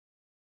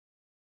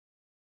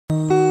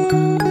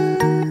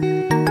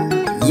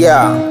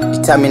Yeah,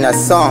 determine a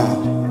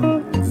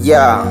song.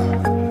 Yeah,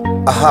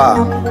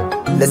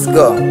 let's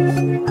go.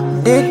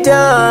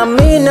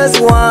 Determiners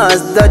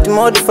words that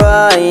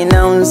modify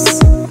nouns.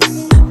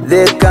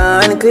 They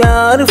can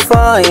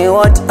clarify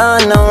what a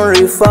noun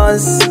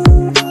refers.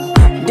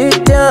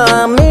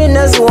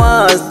 Determiners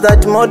words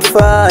that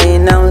modify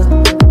nouns.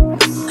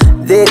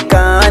 They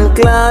can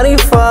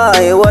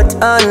clarify what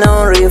a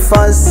noun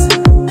refers.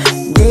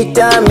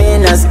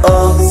 Determiners,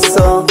 oh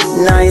so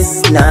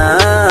nice,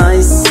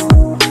 nice.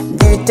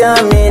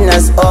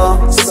 Determiners,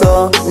 oh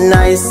so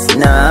nice,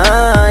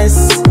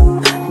 nice.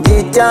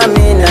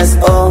 Determiners,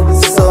 oh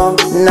so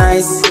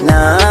nice,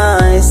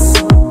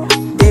 nice.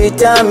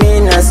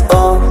 Determiners,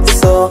 oh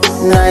so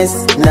nice,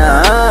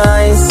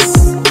 nice.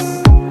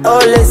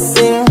 Oh, let's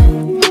sing.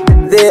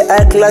 They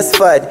are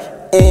classified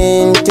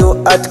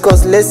into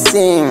articles. Let's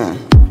sing.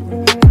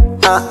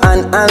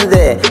 And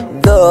they.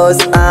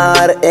 Those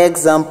are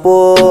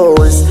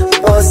examples.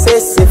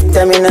 Possessive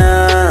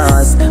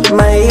terminals.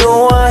 My,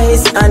 your,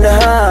 his, and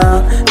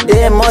her.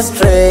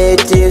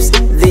 Demonstratives.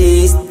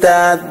 This,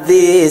 that,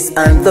 this,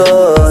 and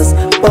those.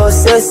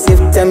 Possessive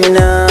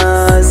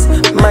terminals.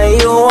 My,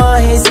 your,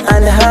 his,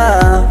 and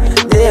her.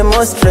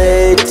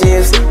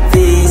 Demonstratives.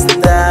 This,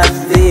 that,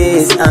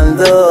 this, and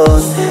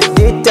those.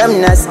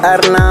 Determinants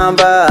are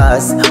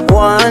numbers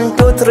 1,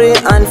 2, 3,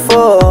 and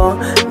 4.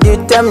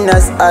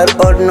 Determinants are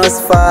ordinals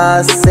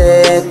first,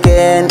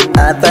 second,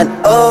 and third.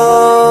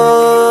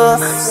 Oh,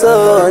 so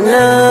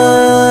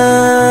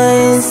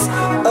nice.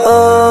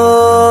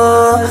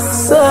 Oh,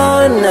 so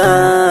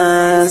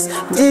nice.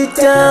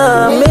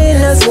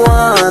 Determinants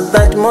words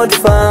that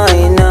modify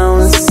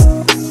nouns.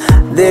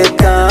 They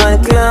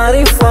can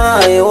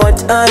clarify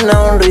what a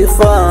noun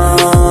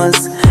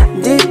refers.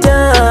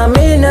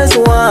 Determinants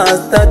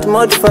words that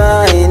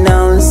modify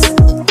nouns.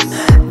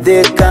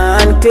 They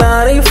can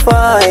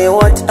clarify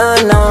what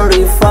a noun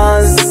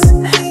refers.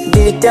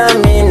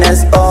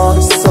 Determiners, oh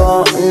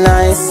so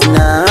nice,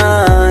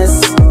 nice.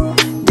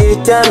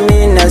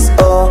 Determiners,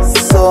 oh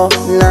so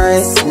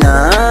nice,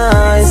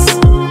 nice.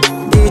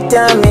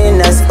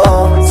 Determiners,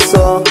 oh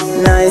so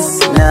nice,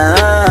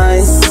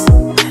 nice.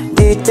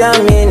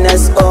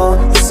 Determiners, oh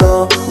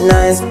so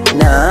nice,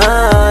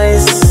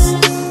 nice.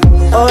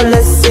 Oh,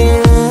 let's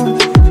sing.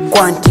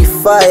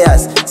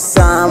 Quantifiers,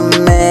 some,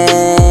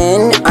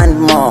 men, and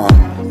more.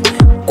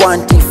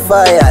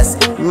 Quantifiers,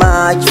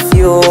 much,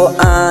 few,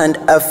 and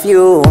a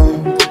few.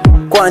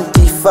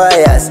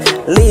 Quantifiers,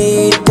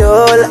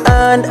 little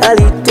and a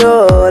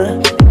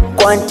little.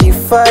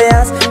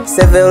 Quantifiers,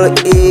 several,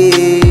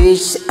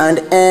 each, and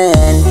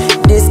n.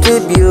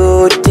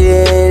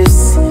 Distributives,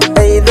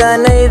 either,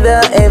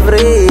 neither,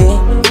 every.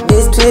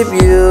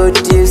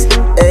 Distributives,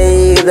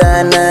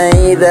 either,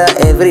 neither,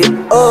 every.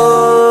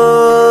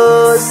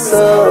 Oh,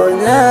 so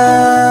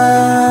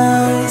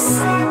nice.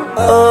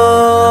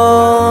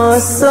 Oh,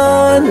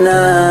 so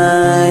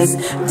nice.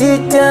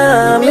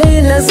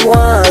 Determiners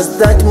words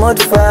that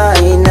modify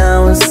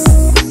nouns.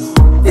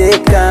 They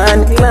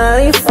can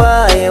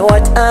clarify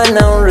what a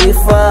noun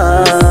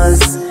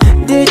refers.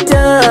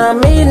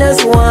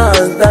 Determiners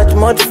words that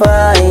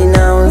modify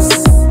nouns.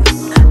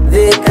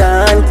 They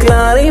can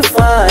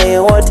clarify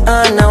what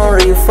a noun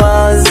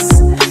refers.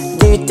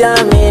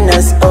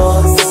 Determiners,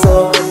 oh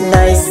so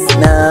nice,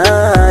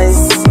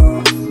 nice.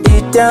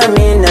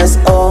 Determiners,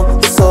 oh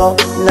so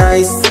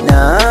nice,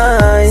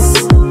 nice.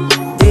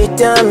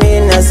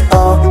 Determiners,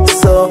 oh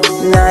so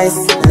nice,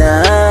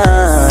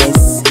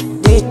 nice.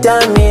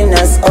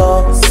 Determiners,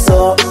 oh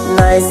so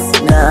nice,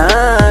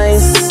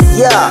 nice.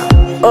 Yeah,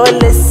 oh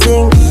let's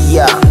sing.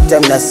 Yeah,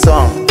 determiner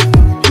song.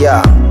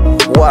 Yeah,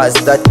 words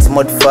that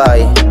modify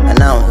a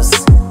nouns.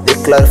 They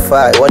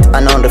clarify what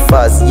a noun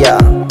refers. Yeah,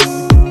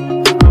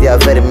 there are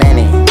very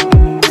many.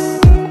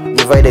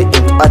 Divided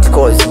into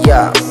articles.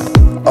 Yeah.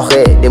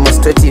 Okay,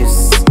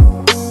 demonstratives.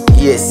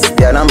 Yes,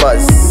 they are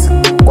numbers.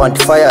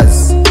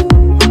 Quantifiers.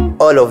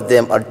 All of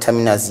them are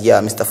determiners.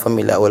 Yeah, Mr.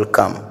 Formula,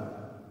 welcome.